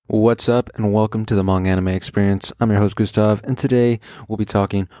What's up, and welcome to the Manga Anime Experience. I'm your host, Gustav, and today we'll be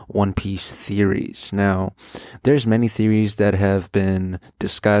talking One Piece theories. Now, there's many theories that have been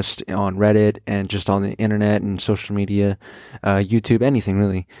discussed on Reddit and just on the internet and social media, YouTube, anything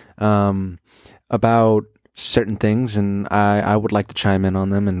really, about certain things, and I would like to chime in on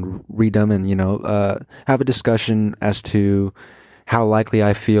them and read them and, have a discussion as to how likely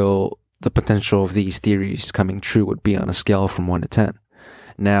I feel the potential of these theories coming true would be on a scale from 1 to 10.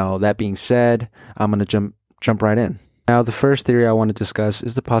 Now, that being said, I'm going to jump right in. Now, the first theory I want to discuss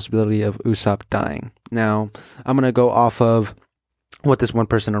is the possibility of Usopp dying. Now, I'm going to go off of what this one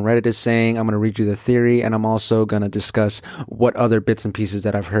person on Reddit is saying. I'm going to read you the theory, and I'm also going to discuss what other bits and pieces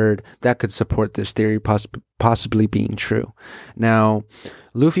that I've heard that could support this theory possibly being true. Now,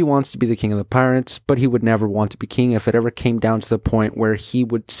 Luffy wants to be the king of the pirates, but he would never want to be king if it ever came down to the point where he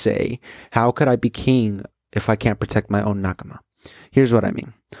would say, "How could I be king if I can't protect my own Nakama?" Here's what I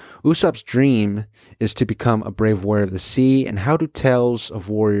mean. Usopp's dream is to become a brave warrior of the sea, and how do tales of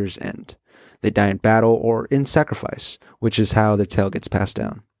warriors end? They die in battle or in sacrifice, which is how their tale gets passed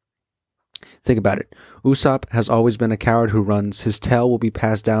down. Think about it. Usopp has always been a coward who runs. His tale will be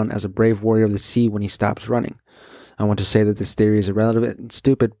passed down as a brave warrior of the sea when he stops running. I want to say that this theory is irrelevant and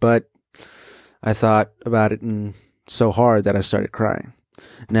stupid, but I thought about it and so hard that I started crying.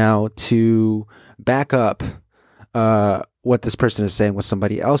 Now, to back up what this person is saying with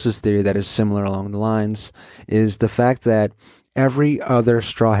somebody else's theory that is similar along the lines is the fact that every other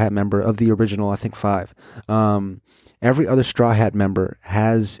Straw Hat member of the original, I think 5, every other Straw Hat member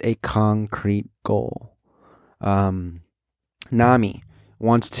has a concrete goal. Nami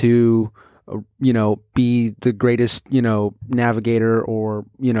wants to, be the greatest, navigator or,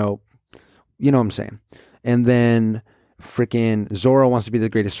 you know what I'm saying. And then freaking Zoro wants to be the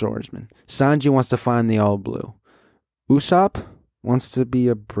greatest swordsman. Sanji wants to find the All Blue. Usopp wants to be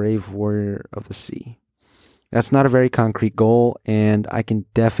a brave warrior of the sea. That's not a very concrete goal, and I can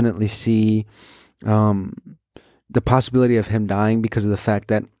definitely see the possibility of him dying because of the fact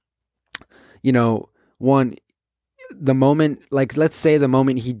that, the moment, like, let's say the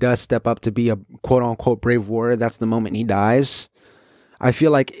moment he does step up to be a quote-unquote brave warrior, that's the moment he dies. I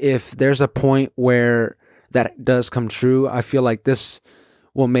feel like if there's a point where that does come true, I feel like this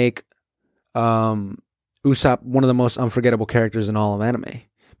will make Usopp one of the most unforgettable characters in all of anime,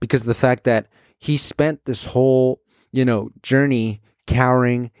 because of the fact that he spent this whole, journey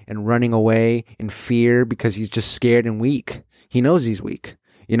cowering and running away in fear because he's just scared and weak. He knows he's weak.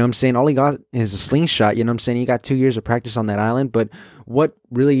 You know what I'm saying? All he got is a slingshot. You know what I'm saying? He got 2 years of practice on that island, but what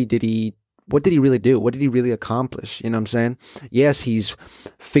did he really do? What did he really accomplish? You know what I'm saying? Yes, he's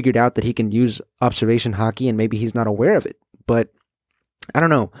figured out that he can use observation haki, and maybe he's not aware of it, but I don't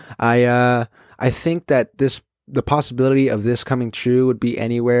know. I think that the possibility of this coming true would be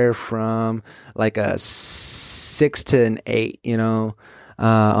anywhere from like a 6 to an 8,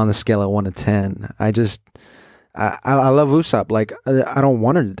 on the scale of 1 to 10. I love Usopp. Like, I don't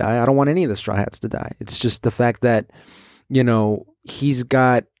want her to die. I don't want any of the Straw Hats to die. It's just the fact that, he's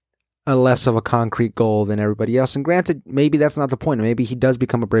got a less of a concrete goal than everybody else. And granted, maybe that's not the point. Maybe he does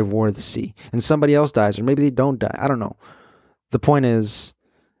become a brave warrior of the sea and somebody else dies, or maybe they don't die. I don't know. The point is,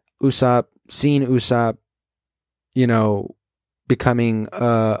 seeing Usopp, becoming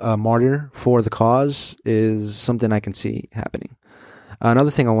a martyr for the cause is something I can see happening.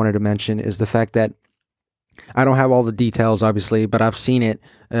 Another thing I wanted to mention is the fact that I don't have all the details, obviously, but I've seen it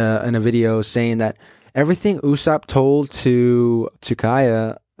in a video saying that everything Usopp told to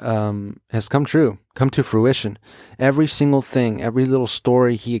Kaya has come to fruition. Every single thing, every little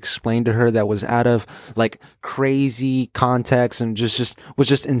story he explained to her that was out of like crazy context and was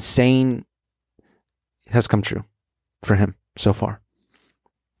just insane has come true for him so far.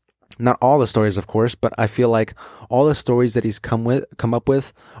 Not all the stories, of course, but I feel like all the stories that he's come up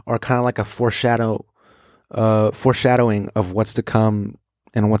with are kind of like a foreshadowing of what's to come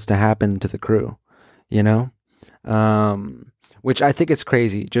and what's to happen to the crew, which I think is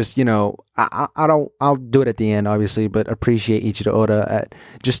crazy. Just, I'll do it at the end, obviously, but appreciate Ichiro Oda at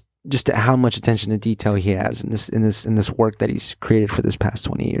just how much attention to detail he has in this work that he's created for this past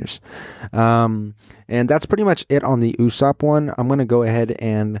 20 years. And that's pretty much it on the Usopp one. I'm going to go ahead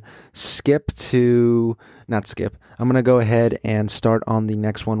and I'm going to go ahead and start on the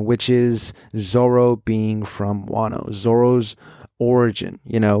next one, which is Zoro being from Wano. Zoro's origin,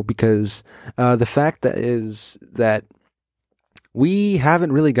 because the fact that is that we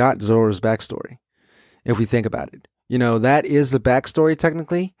haven't really got Zoro's backstory, if we think about it. That is the backstory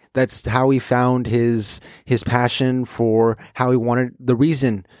technically. That's how he found his passion for the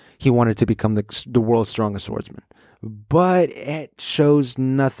reason he wanted to become the world's strongest swordsman. but it shows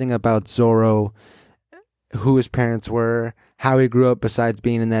nothing about Zoro, who his parents were, how he grew up besides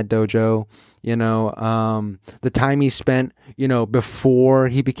being in that dojo, the time he spent, before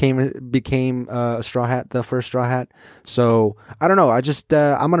he became a Straw Hat, the first Straw Hat. So I don't know.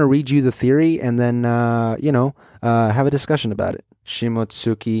 I'm gonna read you the theory and then have a discussion about it.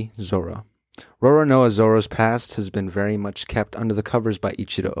 Shimotsuki Zoro. Roronoa Zoro's past has been very much kept under the covers by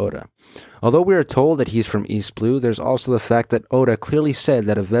Ichiro Oda. Although we are told that he's from East Blue, there's also the fact that Oda clearly said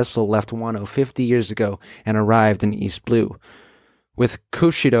that a vessel left Wano 50 years ago and arrived in East Blue. With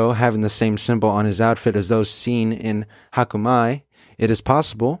Kushido having the same symbol on his outfit as those seen in Hakumai, it is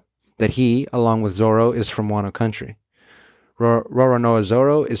possible that he, along with Zoro, is from Wano country. Roronoa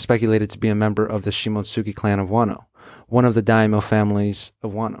Zoro is speculated to be a member of the Shimotsuki clan of Wano, one of the daimyo families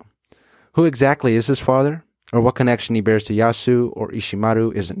of Wano. Who exactly is his father, or what connection he bears to Yasu or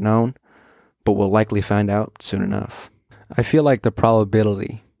Ishimaru isn't known, but we'll likely find out soon enough. I feel like the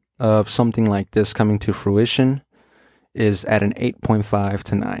probability of something like this coming to fruition is at an 8.5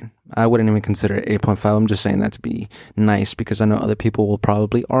 to 9. I wouldn't even consider it 8.5. I'm just saying that to be nice because I know other people will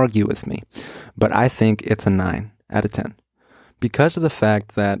probably argue with me. But I think it's a 9 out of 10. Because of the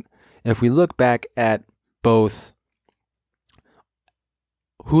fact that if we look back at both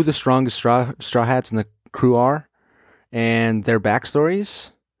who the strongest Straw Hats in the crew are and their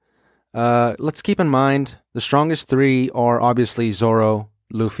backstories, let's keep in mind the strongest three are obviously Zoro,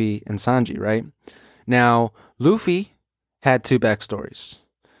 Luffy, and Sanji, right? Now, Luffy had 2 backstories.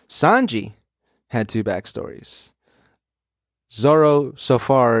 Sanji had 2 backstories. Zoro, so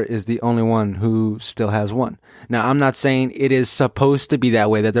far, is the only one who still has 1. Now, I'm not saying it is supposed to be that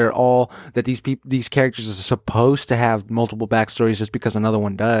way, that these characters are supposed to have multiple backstories just because another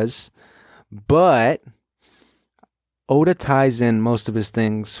one does. But Oda ties in most of his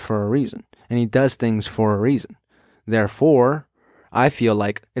things for a reason, and he does things for a reason. Therefore, I feel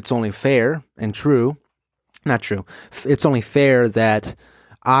like it's only fair and true. Not true. It's only fair that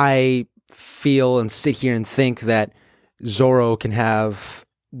I feel and sit here and think that Zoro can have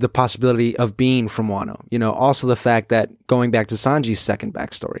the possibility of being from Wano. Also the fact that going back to Sanji's second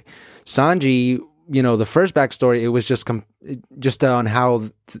backstory. Sanji, the first backstory, it was just on how,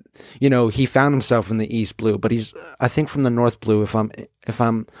 he found himself in the East Blue, but he's, I think, from the North Blue. I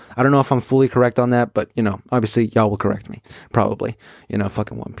don't know if I'm fully correct on that, but, obviously y'all will correct me. Probably,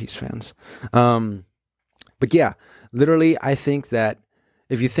 fucking One Piece fans. But yeah, literally, I think that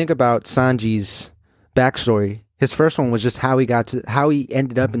if you think about Sanji's backstory, his first one was just how he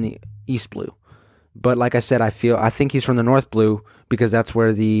ended up in the East Blue. But like I said, I think he's from the North Blue because that's where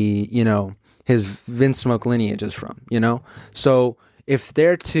his Vinsmoke lineage is from, So if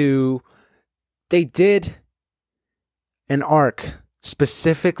they did an arc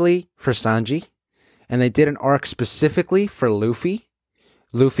specifically for Sanji, and they did an arc specifically for Luffy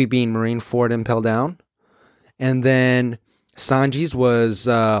being Marineford Impel Down, and then Sanji's was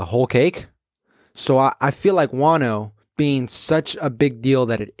Whole Cake. So I feel like Wano, being such a big deal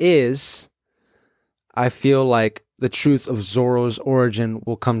that it is, I feel like the truth of Zoro's origin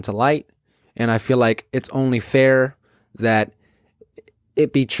will come to light. And I feel like it's only fair that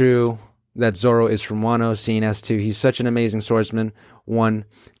it be true that Zoro is from Wano, seeing as to he's such an amazing swordsman. 1.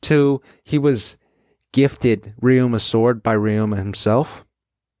 2, he was gifted Ryuma's sword by Ryuma himself.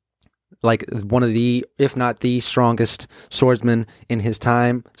 Like one of the, if not the strongest swordsman in his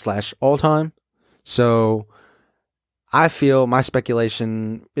time / all time. So I feel my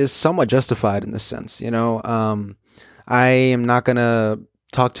speculation is somewhat justified in this sense. I am not going to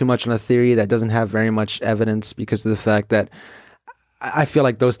talk too much on a theory that doesn't have very much evidence because of the fact that I feel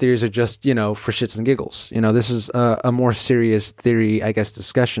like those theories are just, for shits and giggles. This is a more serious theory, I guess,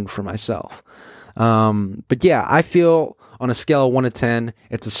 discussion for myself. But yeah, I feel on a scale of 1 to 10,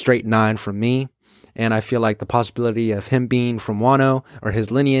 it's a straight 9 from me. And I feel like the possibility of him being from Wano or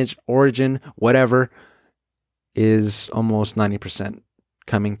his lineage, origin, whatever, is almost 90%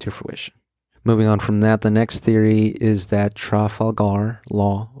 coming to fruition. Moving on from that, the next theory is that Trafalgar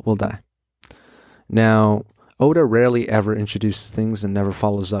Law will die. Now, Oda rarely ever introduces things and never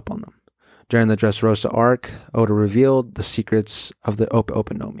follows up on them. During the Dressrosa arc, Oda revealed the secrets of the Opa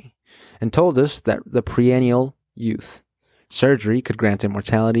Opa no Mi and told us that the perennial youth surgery could grant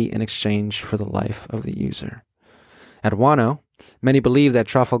immortality in exchange for the life of the user. At Wano, many believe that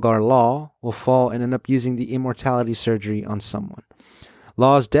Trafalgar Law will fall and end up using the immortality surgery on someone.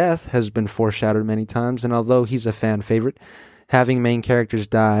 Law's death has been foreshadowed many times, and although he's a fan favorite, having main characters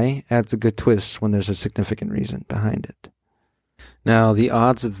die adds a good twist when there's a significant reason behind it. Now, the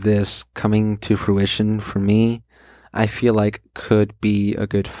odds of this coming to fruition for me, I feel like could be a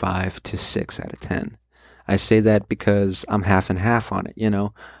good 5 to 6 out of 10. I say that because I'm half and half on it,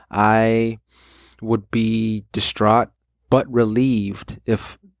 I would be distraught but relieved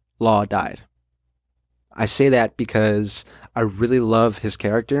if Law died. I say that because I really love his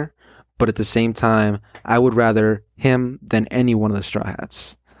character, but at the same time, I would rather him than any one of the Straw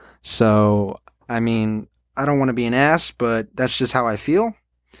Hats. So, I mean, I don't want to be an ass, but that's just how I feel.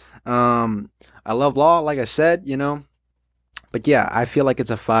 I love Law, like I said, But yeah, I feel like it's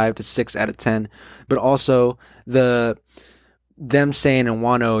a 5 to 6 out of 10. But also them saying in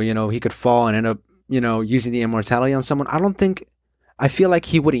Wano, he could fall and end up, using the immortality on someone. I feel like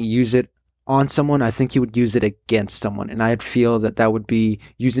he wouldn't use it on someone. I think he would use it against someone. And I'd feel that would be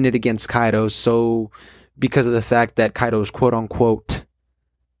using it against Kaido. So because of the fact that Kaido is quote unquote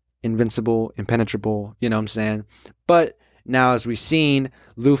invincible, impenetrable, you know what I'm saying? But now as we've seen,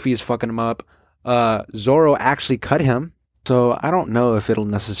 Luffy is fucking him up. Zoro actually cut him. So I don't know if it'll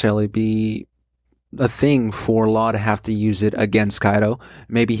necessarily be a thing for Law to have to use it against Kaido.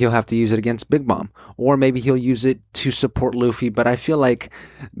 Maybe he'll have to use it against Big Mom. Or maybe he'll use it to support Luffy. But I feel like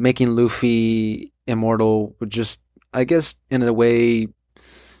making Luffy immortal would just, I guess, in a way,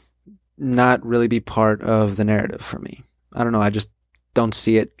 not really be part of the narrative for me. I don't know. I just don't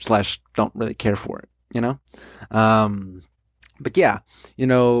see it / don't really care for it, But yeah,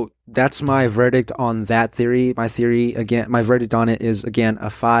 that's my verdict on that theory. My verdict on it is, again, a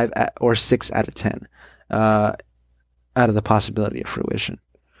 5 or 6 out of 10 out of the possibility of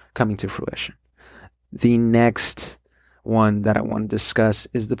coming to fruition. The next one that I want to discuss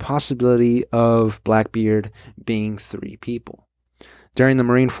is the possibility of Blackbeard being 3 people. During the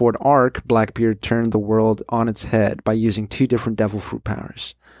Marineford arc, Blackbeard turned the world on its head by using 2 different Devil Fruit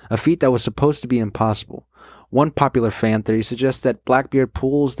powers, a feat that was supposed to be impossible. One popular fan theory suggests that Blackbeard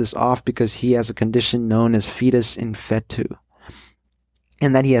pulls this off because he has a condition known as fetus in fetu,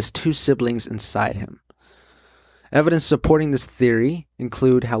 and that he has 2 siblings inside him. Evidence supporting this theory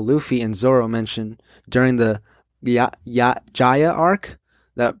include how Luffy and Zoro mentioned during the Jaya arc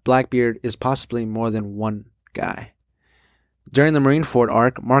that Blackbeard is possibly more than one guy. During the Marineford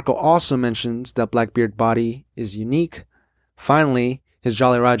arc, Marco also mentions that Blackbeard's body is unique. Finally, his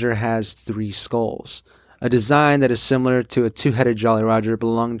Jolly Roger has 3 skulls, a design that is similar to a 2-headed Jolly Roger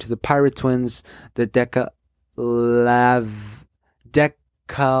belonging to the pirate twins, the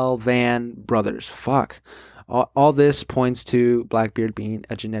Decalvan brothers. Fuck. All this points to Blackbeard being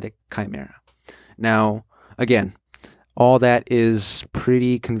a genetic chimera. Now, again, all that is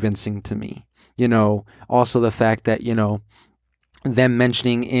pretty convincing to me. Also the fact that, them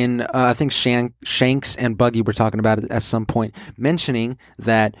mentioning in, I think Shanks and Buggy were talking about it at some point, mentioning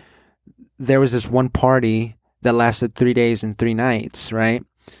that there was this one party that lasted 3 days and 3 nights, right?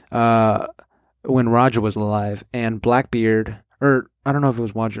 When Roger was alive, and Blackbeard, or I don't know if it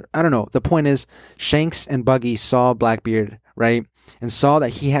was Roger, I don't know. The point is, Shanks and Buggy saw Blackbeard, right? And saw that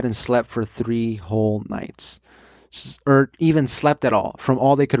he hadn't slept for 3 whole nights. Or even slept at all. From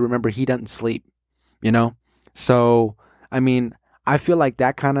all they could remember, he doesn't sleep, So, I mean, I feel like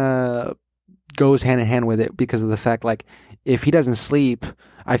that kind of goes hand in hand with it because of the fact, like, if he doesn't sleep,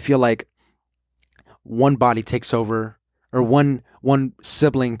 I feel like one body takes over, or one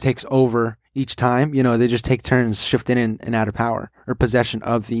sibling takes over each time. They just take turns shifting in and out of power or possession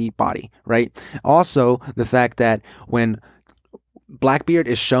of the body, right? Also, the fact that when Blackbeard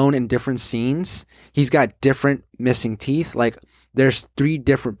is shown in different scenes, he's got different missing teeth. Like, there's 3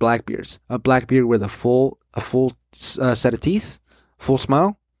 different Blackbeards. A Blackbeard with a full set of teeth, full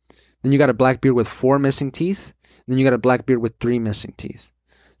smile. Then you got a Blackbeard with 4 missing teeth. Then you got a Blackbeard with 3 missing teeth.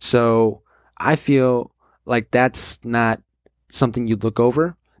 So I feel like that's not something you'd look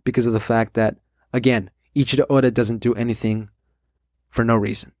over because of the fact that, again, Ichiro Oda doesn't do anything for no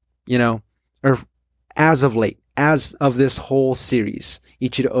reason, or as of late, as of this whole series,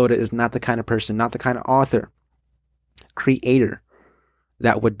 Ichiro Oda is not the kind of person, not the kind of author, creator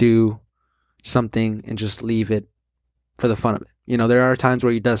that would do something and just leave it for the fun of it. There are times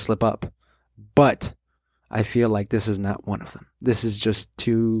where he does slip up, but I feel like this is not one of them. This is just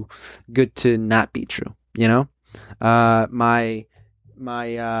too good to not be true. My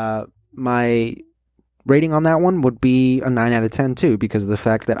rating on that one would be a 9 out of 10 too, because of the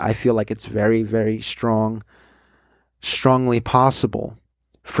fact that I feel like it's very, very strongly possible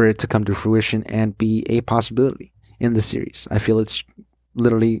for it to come to fruition and be a possibility in the series. I feel it's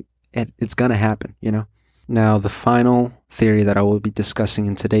literally, it's gonna happen, Now, the final theory that I will be discussing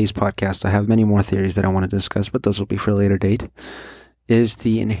in today's podcast, I have many more theories that I want to discuss, but those will be for a later date, is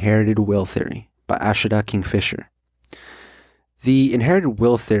the inherited will theory by Ashida Kingfisher. The inherited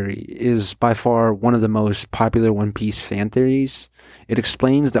will theory is by far one of the most popular One Piece fan theories. It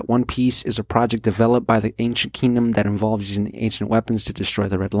explains that One Piece is a project developed by the ancient kingdom that involves using the ancient weapons to destroy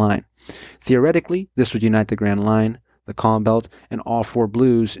the Red Line. Theoretically, this would unite the Grand Line, the Calm Belt, and all four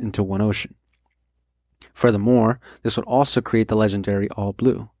blues into one ocean. Furthermore, this would also create the legendary All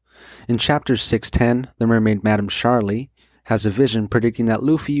Blue. In Chapter 610, the mermaid Madame Charlie has a vision predicting that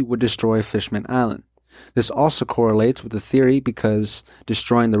Luffy would destroy Fishman Island. This also correlates with the theory because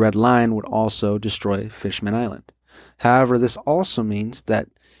destroying the Red Line would also destroy Fishman Island. However, this also means that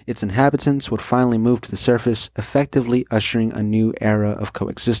its inhabitants would finally move to the surface, effectively ushering a new era of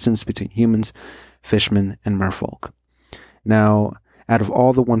coexistence between humans, fishmen, and merfolk. Now, out of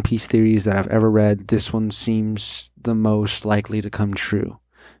all the One Piece theories that I've ever read, this one seems the most likely to come true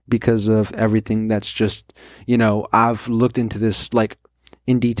because of everything that's just, I've looked into this like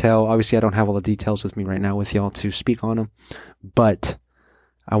in detail. Obviously, I don't have all the details with me right now with y'all to speak on them, but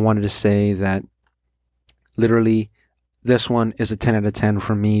I wanted to say that literally this one is a 10 out of 10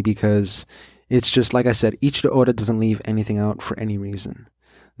 for me because it's just, like I said, Ichiro Oda doesn't leave anything out for any reason.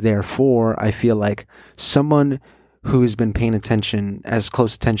 Therefore, I feel like someone who's been paying attention, as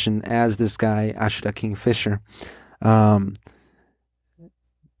close attention as this guy, Ashita Kingfisher,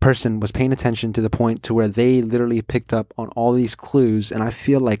 person was paying attention to the point to where they literally picked up on all these clues. And I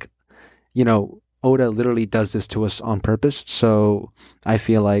feel like, Oda literally does this to us on purpose. So I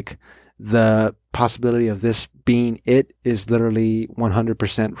feel like the possibility of this being it is literally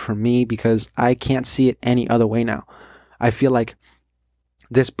 100% for me because I can't see it any other way now. I feel like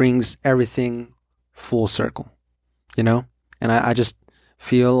this brings everything full circle, and I just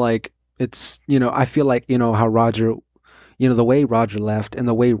feel like it's, I feel like, how Roger, the way Roger left and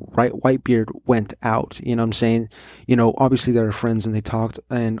the way Whitebeard went out, what I'm saying? Obviously they were friends and they talked,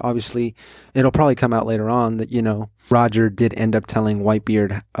 and obviously it'll probably come out later on that, Roger did end up telling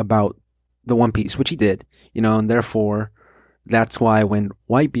Whitebeard about the One Piece, which he did, and therefore that's why when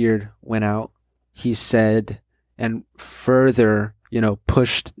Whitebeard went out, he said and further,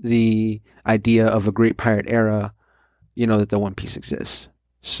 pushed the idea of a great pirate era, that the One Piece exists.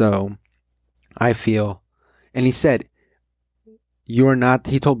 So I feel, and he said, he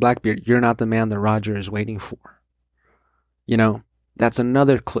told Blackbeard, you're not the man that Roger is waiting for. That's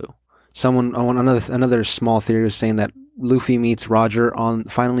another clue. Another small theory is saying that Luffy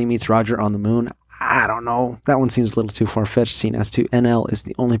finally meets Roger on the moon. I don't know. That one seems a little too far-fetched, seeing as to NL is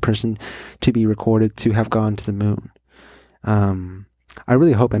the only person to be recorded to have gone to the moon. I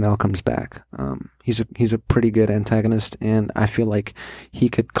really hope NL comes back. He's a pretty good antagonist, and I feel like he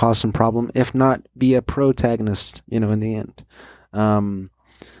could cause some problem, if not be a protagonist, in the end.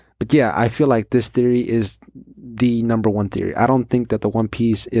 But yeah, I feel like this theory is the number one theory. I don't think that the One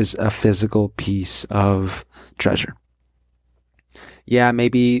Piece is a physical piece of treasure. Yeah,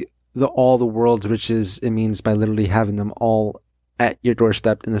 maybe all the world's riches, it means by literally having them all at your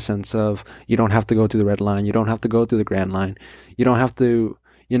doorstep, in the sense of you don't have to go through the Red Line, you don't have to go through the Grand Line, you don't have to,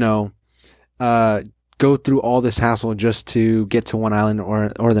 go through all this hassle just to get to one island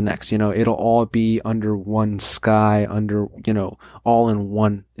or the next. It'll all be under one sky, under, all in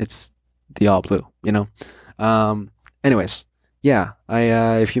one. It's the All Blue, Anyways, yeah,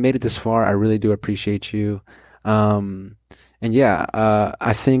 if you made it this far, I really do appreciate you. And yeah,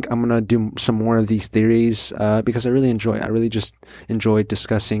 I think I'm going to do some more of these theories, because I really just enjoy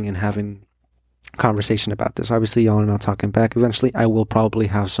discussing and having conversation about this. Obviously, y'all are not talking back. Eventually, I will probably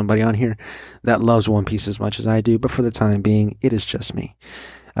have somebody on here that loves One Piece as much as I do, but for the time being, it is just me.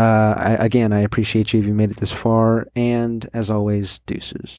 I appreciate you if you made it this far, and as always, deuces.